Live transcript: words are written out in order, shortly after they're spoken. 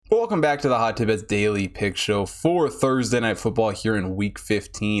Welcome back to the Hot Tip Bets Daily Pick Show for Thursday Night Football here in Week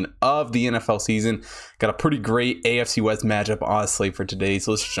 15 of the NFL season. Got a pretty great AFC West matchup on slate for today,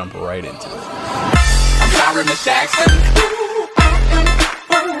 so let's jump right into it.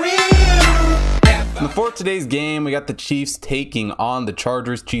 And for today's game, we got the Chiefs taking on the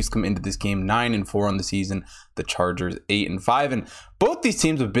Chargers. Chiefs come into this game 9-4 on the season. The Chargers 8-5, and both these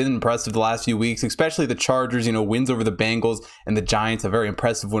teams have been impressive the last few weeks, especially the Chargers, wins over the Bengals, and the Giants, a very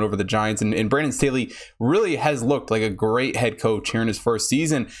impressive win over the Giants. And Brandon Staley really has looked like a great head coach here in his first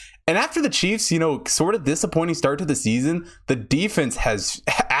season. And after the Chiefs, sort of disappointing start to the season, the defense has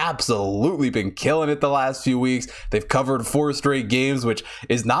absolutely been killing it the last few weeks. They've covered 4 straight games, which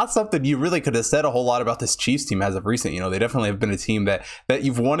is not something you really could have said a whole lot about this Chiefs team as of recent. They definitely have been a team that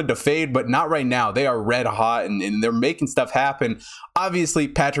you've wanted to fade, but not right now. They are red hot and they're making stuff happen. Obviously,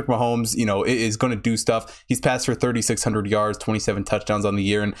 Patrick Mahomes, is going to do stuff. He's passed for 3,600 yards, 27 touchdowns on the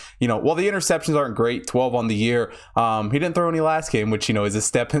year. And, while the interceptions aren't great, 12 on the year, he didn't throw any last game, which, is a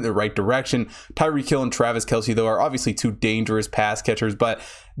step in the right direction. Tyreek Hill and Travis Kelce, though, are obviously 2 dangerous pass catchers, but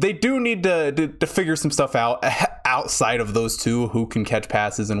they do need to figure some stuff out outside of those 2 who can catch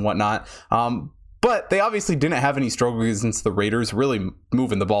passes and whatnot. But they obviously didn't have any struggles against the Raiders really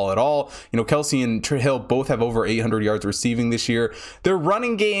moving the ball at all. Kelce and Hill both have over 800 yards receiving this year. Their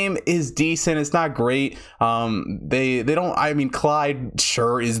running game is decent. It's not great. They don't, Clyde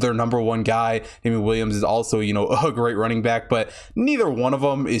sure is their number one guy. Damien Williams is also, a great running back, but neither one of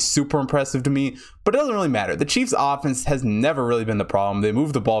them is super impressive to me. But it doesn't really matter. The Chiefs offense has never really been the problem. They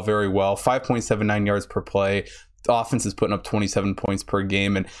move the ball very well, 5.79 yards per play. The offense is putting up 27 points per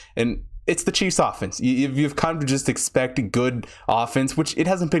game. And it's the Chiefs offense. You've kind of just expected good offense, which it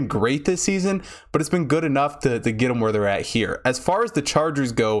hasn't been great this season, but it's been good enough to get them where they're at here. As far as the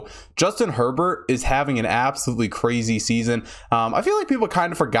Chargers go, Justin Herbert is having an absolutely crazy season. I feel like people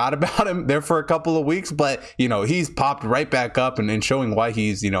kind of forgot about him there for a couple of weeks, but, he's popped right back up and showing why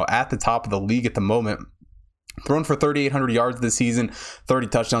he's, at the top of the league at the moment. Thrown for 3,800 yards this season, 30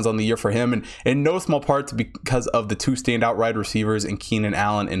 touchdowns on the year for him, and in no small part because of the 2 standout wide receivers in Keenan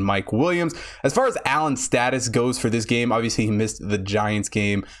Allen and Mike Williams. As far as Allen's status goes for this game, obviously he missed the Giants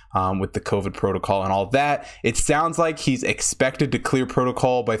game with the COVID protocol and all that. It sounds like he's expected to clear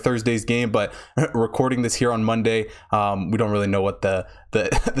protocol by Thursday's game, but recording this here on Monday, we don't really know what the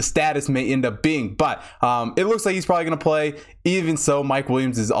status may end up being, but it looks like he's probably going to play. Even so, Mike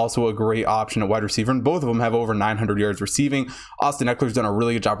Williams is also a great option at wide receiver, and both of them have over 900 yards receiving. Austin Eckler's done a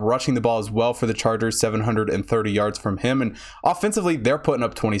really good job rushing the ball as well for the Chargers, 730 yards from him, and offensively, they're putting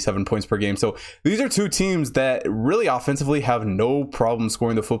up 27 points per game. So these are 2 teams that really offensively have no problem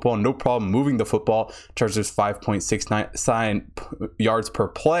scoring the football, no problem moving the football. Chargers 5.69 yards per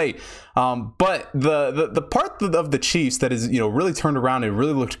play. But the part of the Chiefs that is, really turned around and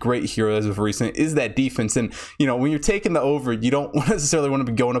really looked great here as of recent is that defense. And, when you're taking the over, you don't necessarily want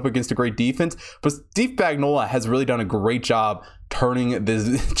to be going up against a great defense, but Steve Spagnuolo has really done a great job turning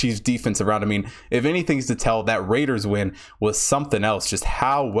the Chiefs defense around. If anything's to tell, that Raiders win was something else, just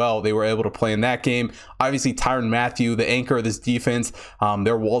how well they were able to play in that game. Obviously, Tyrann Mathieu, the anchor of this defense,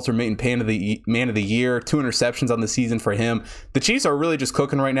 their Walter Payton man of the year, 2 interceptions on the season for him. The Chiefs are really just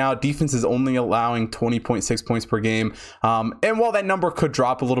cooking right now. Defense is only allowing 20.6 points per game. And while that number could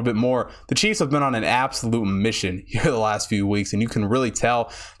drop a little bit more, the Chiefs have been on an absolute mission here the last few weeks, and you can really tell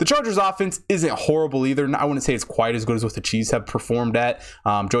the Chargers offense isn't horrible either. I wouldn't say it's quite as good as what the Chiefs have performed at.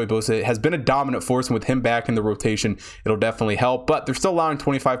 Joey Bosa has been a dominant force, and with him back in the rotation, it'll definitely help, but they're still allowing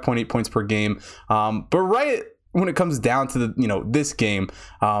 25.8 points per game. But right when it comes down to this game,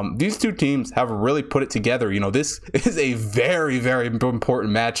 these 2 teams have really put it together. This is a very, very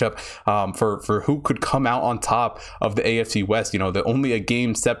important matchup for who could come out on top of the AFC West. The only a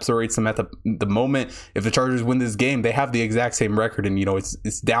game separates them at the moment. If the Chargers win this game, they have the exact same record, and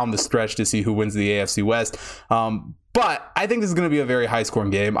it's down the stretch to see who wins the AFC West. But I think this is going to be a very high-scoring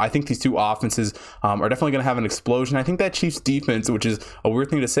game. I think these 2 offenses are definitely going to have an explosion. I think that Chiefs defense, which is a weird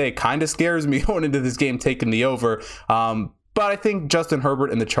thing to say, kind of scares me going into this game taking the over. But I think Justin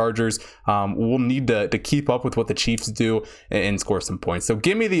Herbert and the Chargers will need to keep up with what the Chiefs do and score some points. So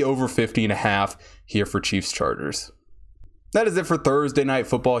give me the over 50.5 here for Chiefs-Chargers. That is it for Thursday Night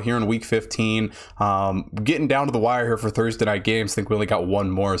Football here in Week 15. Getting down to the wire here for Thursday night games. I think we only got one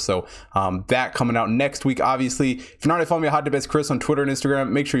more, so that coming out next week, obviously. If you're not already following me at Hot Tip Bets Chris on Twitter and Instagram,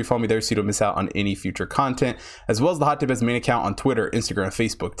 make sure you follow me there so you don't miss out on any future content, as well as the Hot Tip Bets main account on Twitter, Instagram,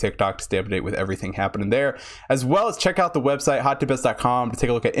 Facebook, TikTok to stay up to date with everything happening there, as well as check out the website, hottipbets.com, to take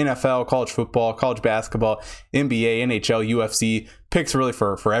a look at NFL, college football, college basketball, NBA, NHL, UFC, picks really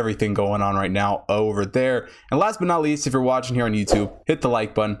for everything going on right now over there. And last but not least, if you're watching here on YouTube, hit the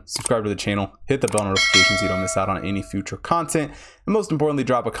like button, subscribe to the channel, hit the bell notification so you don't miss out on any future content. And most importantly,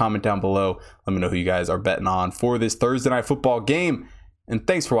 drop a comment down below. Let me know who you guys are betting on for this Thursday Night Football game. And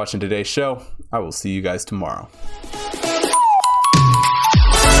thanks for watching today's show. I will see you guys tomorrow.